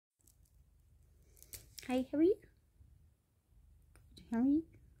Hi, how are you? How are you?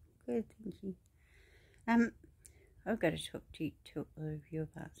 Good, thank you. I've got to talk to all of you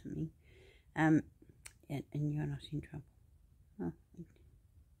about something. And you're not in trouble. Oh.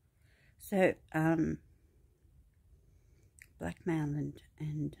 So, blackmail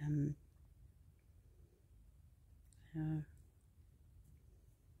and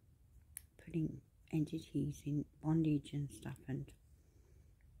putting entities in bondage and stuff, and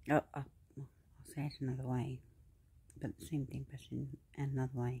I'll say it another way, but the same thing, but in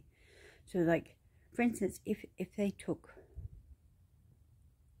another way. So, like, for instance, if they took,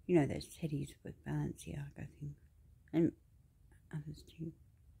 you know, those teddies with Balenciaga thing, and others too,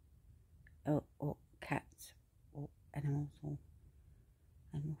 or cats, or animals, or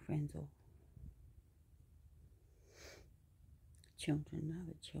animal friends, or children,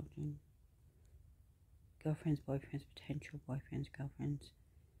 other children, girlfriends, boyfriends, potential boyfriends, girlfriends,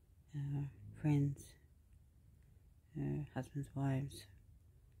 friends, husbands, wives,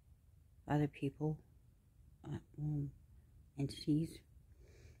 other people, entities,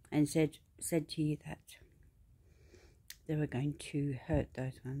 and said to you that they were going to hurt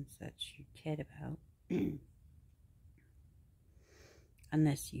those ones that you cared about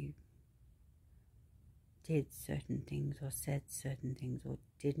unless you did certain things or said certain things or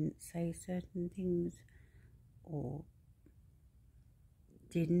didn't say certain things or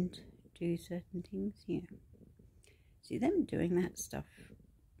didn't do certain things. Yeah. See, them doing that stuff,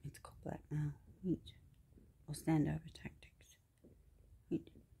 it's called blackmail, right? Or standover tactics.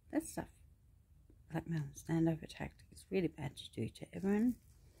 Right? That stuff, blackmail, standover tactics, really bad to do to everyone.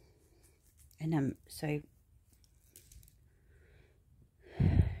 And so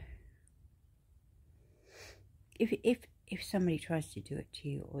if somebody tries to do it to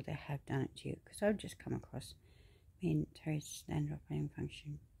you, or they have done it to you, because I've just come across, me and Terry's stand-up operating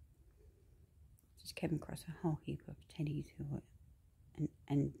function, just came across a whole heap of teddies who were,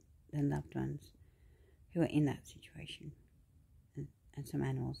 and their loved ones who were in that situation, and some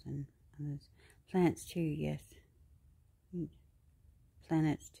animals and others, plants too, yes,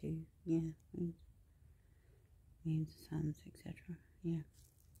 planets too, yeah, moons, suns, etc. Yeah.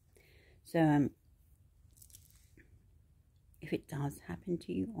 So if it does happen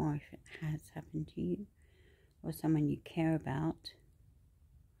to you, or if it has happened to you, or someone you care about,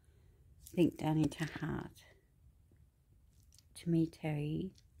 think down into heart to me,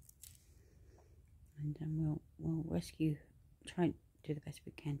 Terry, and we'll rescue, try and do the best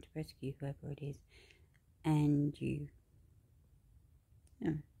we can to rescue whoever it is, and you.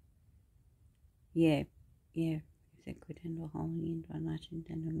 Yeah, if they could handle hauling into a night and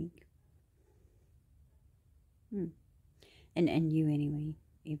a week. And you anyway,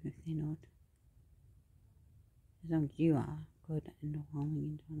 even if they're not. As long as you are good and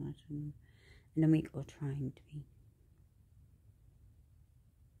hauling into a night and a week, or trying to be.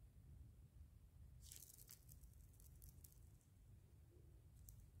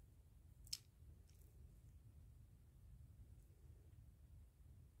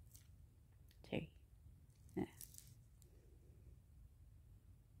 Terry. Yeah.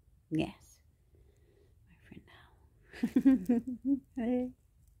 Yes. My friend now. Hey.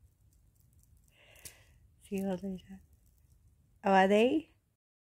 See you all later. Oh, are they?